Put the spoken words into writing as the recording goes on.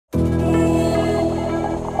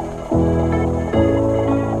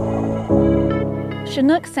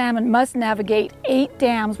Chinook salmon must navigate 8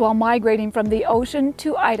 dams while migrating from the ocean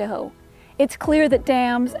to Idaho. It's clear that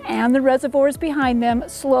dams and the reservoirs behind them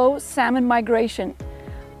slow salmon migration,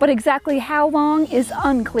 but exactly how long is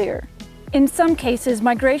unclear. In some cases,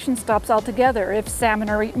 migration stops altogether if salmon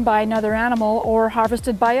are eaten by another animal or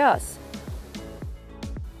harvested by us.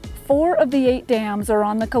 4 of the 8 dams are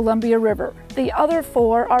on the Columbia River. The other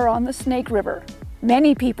 4 are on the Snake River.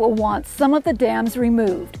 Many people want some of the dams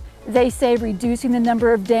removed. They say reducing the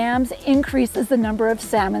number of dams increases the number of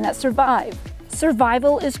salmon that survive.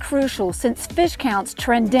 Survival is crucial since fish counts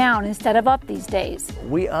trend down instead of up these days.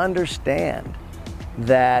 We understand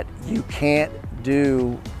that you can't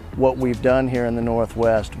do what we've done here in the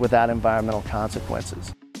Northwest without environmental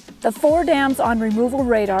consequences. The 4 dams on removal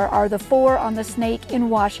radar are the 4 on the Snake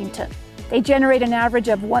in Washington. They generate an average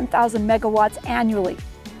of 1,000 megawatts annually.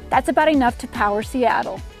 That's about enough to power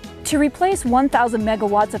Seattle. To replace 1,000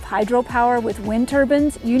 megawatts of hydropower with wind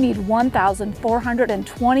turbines, you need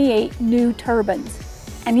 1,428 new turbines.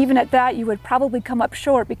 And even at that, you would probably come up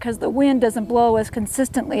short because the wind doesn't blow as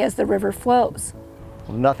consistently as the river flows.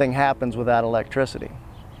 Nothing happens without electricity.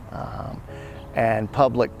 And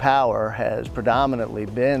public power has predominantly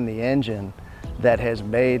been the engine that has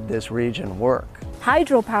made this region work.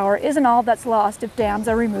 Hydropower isn't all that's lost if dams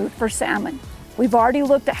are removed for salmon. We've already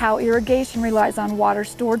looked at how irrigation relies on water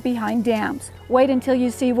stored behind dams. Wait until you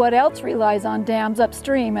see what else relies on dams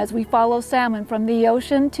upstream as we follow salmon from the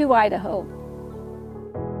ocean to Idaho.